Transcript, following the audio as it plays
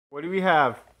What do we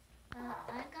have? I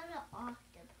got an octopus.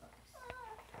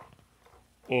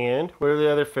 And what are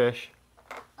the other fish?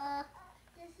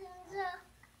 This is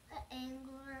an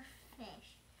angler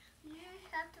fish. You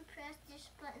just have to press this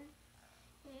button.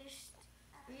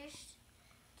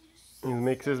 He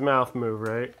makes his mouth move,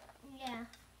 right? Yeah.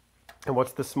 And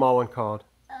what's the small one called?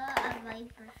 A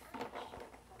viper fish.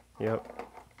 Yep.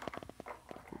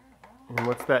 And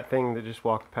what's that thing that just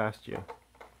walked past you?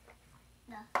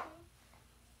 Nothing.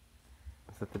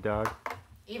 Is that the dog?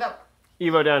 Evo.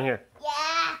 Evo down here.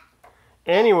 Yeah.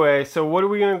 Anyway, so what are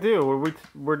we gonna do?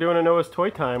 We're doing a Noah's Toy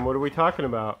Time. What are we talking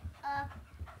about?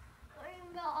 Learning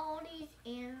about all these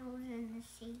animals in the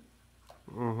sea.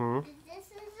 Mm-hmm. This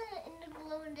is in the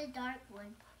glow in the dark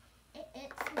one.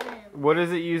 It's blue. What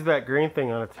does it use that green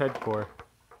thing on its head for?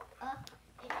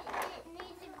 It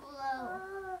needs to glow.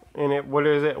 And what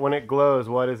is it when it glows?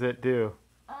 What does it do?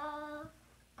 I'm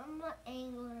an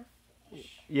angler fish.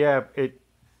 Yeah, it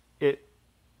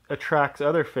attracts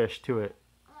other fish to it,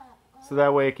 so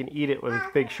that way it can eat it with its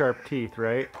big sharp teeth,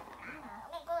 right?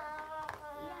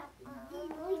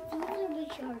 These are the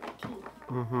sharp teeth.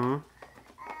 Mm-hmm.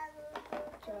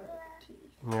 Sharp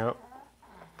teeth. Yep.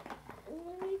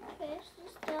 Let me press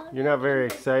this down. You're not very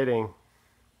exciting.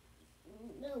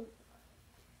 No.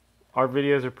 Our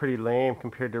videos are pretty lame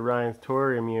compared to Ryan's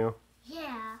Torium.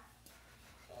 Yeah.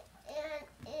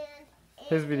 And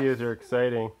His videos are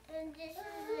exciting. And this is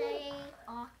a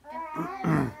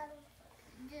octopus.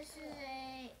 This is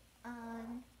a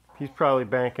He's probably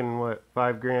banking, what,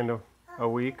 $5 grand a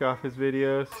week off his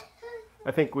videos?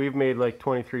 I think we've made like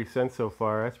 23 cents so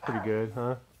far. That's pretty good,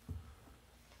 huh?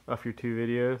 Off your 2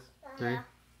 videos? 3?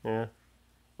 Yeah.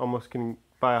 Almost can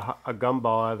buy a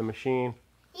gumball out of the machine.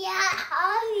 Yeah.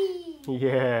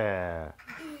 Yeah.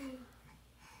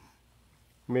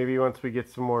 Maybe once we get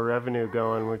some more revenue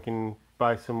going, we can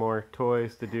buy some more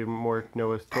toys to do more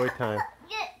Noah's Toy Time.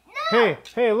 No.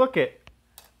 Hey, look it.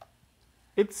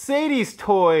 It's Sadie's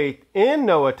toy in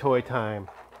Noah Toy Time.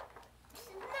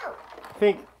 No. I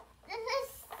think. This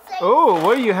is Sadie. Oh,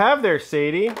 what do you have there,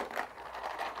 Sadie?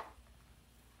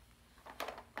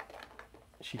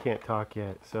 She can't talk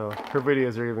yet, so her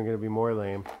videos are even going to be more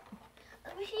lame.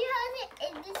 She has it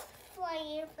in this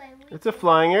flying airplane. It's a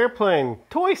flying airplane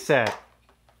toy set.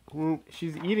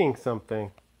 She's eating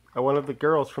something. One of the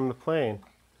girls from the plane.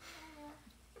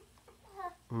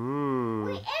 We Mmm.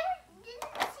 ever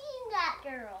didn't see that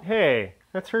girl. Hey,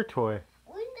 that's her toy.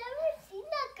 We've never seen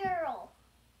that girl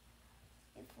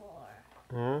before.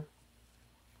 Huh?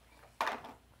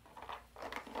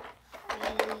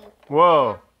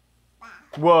 Whoa.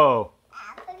 Whoa.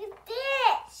 Look at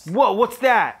this. Whoa, what's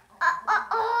that?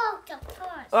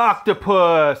 Octopus.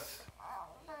 Octopus.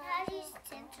 Has these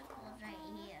tentacles right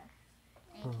here.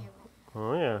 Thank you.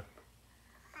 Oh, yeah.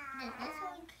 This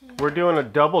one came. We're doing a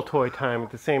double toy time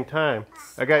at the same time.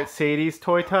 I got Sadie's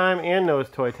toy time and Noah's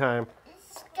toy time.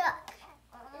 It's stuck.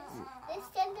 This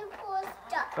tentacle is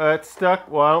stuck. It's stuck.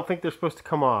 Well, I don't think they're supposed to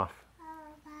come off.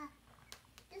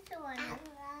 This one.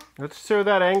 Let's show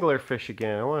that angler fish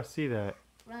again. I want to see that.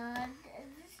 This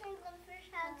anglerfish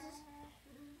has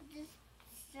this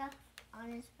stuff on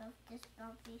his mouth. This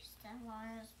bumpy stuff on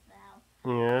his mouth.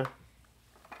 Yeah.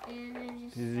 And it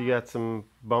just. Does he got some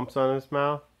bumps on his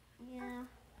mouth? Yeah.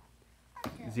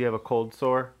 Does he have a cold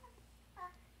sore?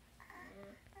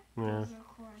 Yeah. Those are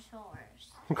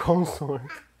corsaurs. Cold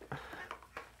sores.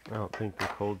 I don't think they're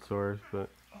cold sores, but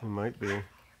they might be. I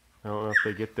don't know if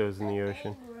they get those in the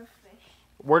ocean. Anglerfish.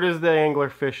 Where does the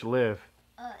anglerfish live?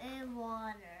 In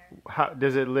water. How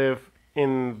does it live?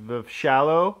 In the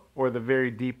shallow or the very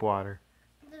deep water?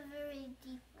 The very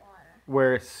deep water.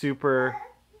 Where it's super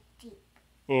Deep.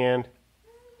 and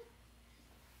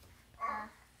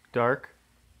dark?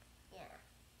 Yeah.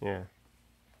 Yeah.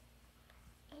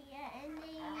 Yeah, and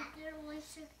they use their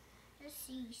voice to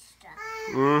see stuff.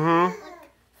 Mm-hmm. Like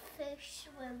fish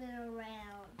swimming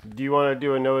around. Do you want to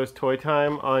do a Noah's Toy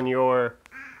Time on your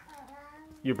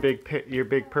big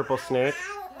purple snake?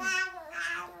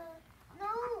 No.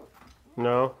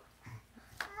 No?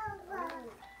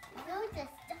 No, the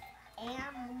stuffed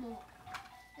animal.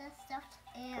 The stuffed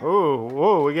animal. Oh,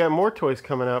 whoa, we got more toys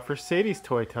coming out for Sadie's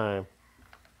Toy Time.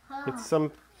 It's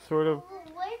some sort of,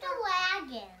 Where's the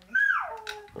wagon?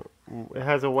 it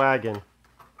has a wagon.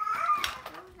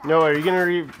 Noah, are you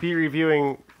going to be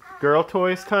reviewing girl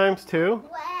toys times too?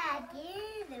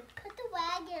 Wagon. Put the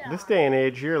wagon on. This day and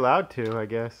age, you're allowed to, I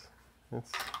guess.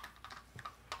 It's,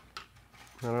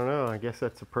 I don't know, I guess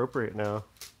that's appropriate now.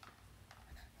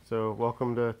 So,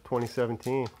 welcome to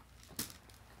 2017.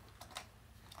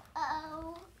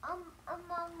 Uh-oh.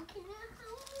 Mom, can you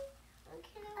help me?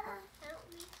 Can you help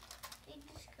me? They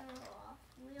just got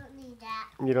We don't need that.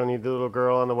 You don't need the little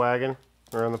girl on the wagon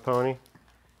or on the pony?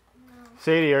 No.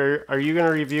 Sadie, are you going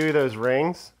to review those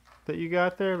rings that you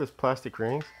got there? Those plastic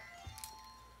rings?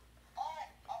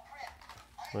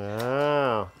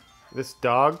 Wow. This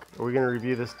dog? Are we going to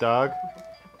review this dog?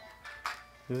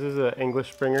 This is an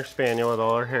English Springer Spaniel with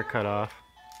all her hair cut off.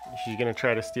 She's going to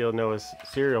try to steal Noah's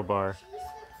cereal bar. She sits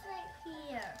right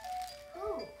here.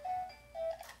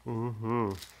 Ooh.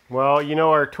 Mm-hmm. Well, you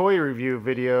know, our toy review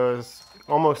video is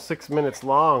almost 6 minutes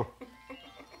long.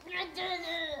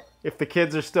 If the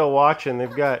kids are still watching,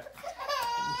 they've got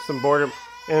some boredom.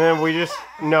 And then we just,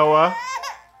 Noah,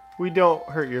 we don't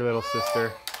hurt your little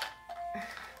sister.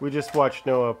 We just watched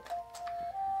Noah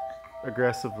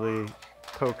aggressively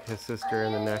poke his sister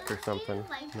in the neck or something.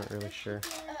 I'm not really sure.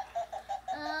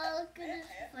 Look at this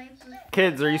viper.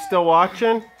 Kids, are you still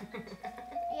watching?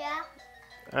 Yeah.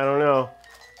 I don't know.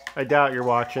 I doubt you're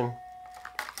watching.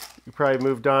 You probably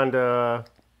moved on to a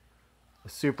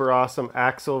super awesome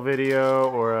Axel video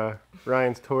or a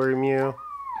Ryan's Toy Mew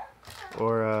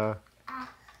or a,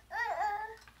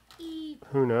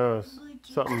 who knows,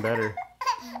 something better.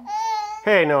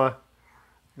 Hey Noah,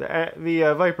 the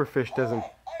viperfish doesn't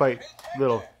bite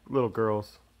little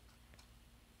girls.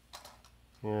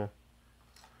 Yeah.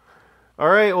 All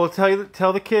right, well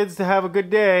tell the kids to have a good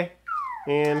day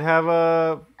and have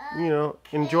a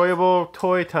enjoyable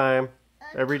toy time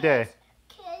every day.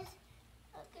 Kids,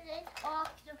 look at this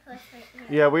octopus right here.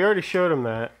 Yeah, we already showed them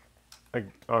that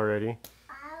already.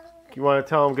 You want to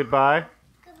tell them goodbye?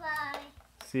 Goodbye.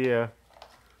 See ya.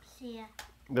 See ya.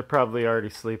 They're probably already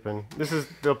sleeping.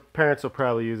 The parents will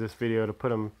probably use this video to put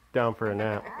them down for a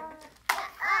nap.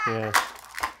 Yeah. Again.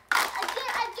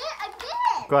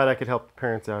 Glad I could help the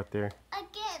parents out there.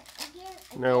 Again.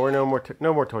 No, we're no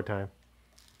more toy time.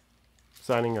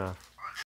 Signing off.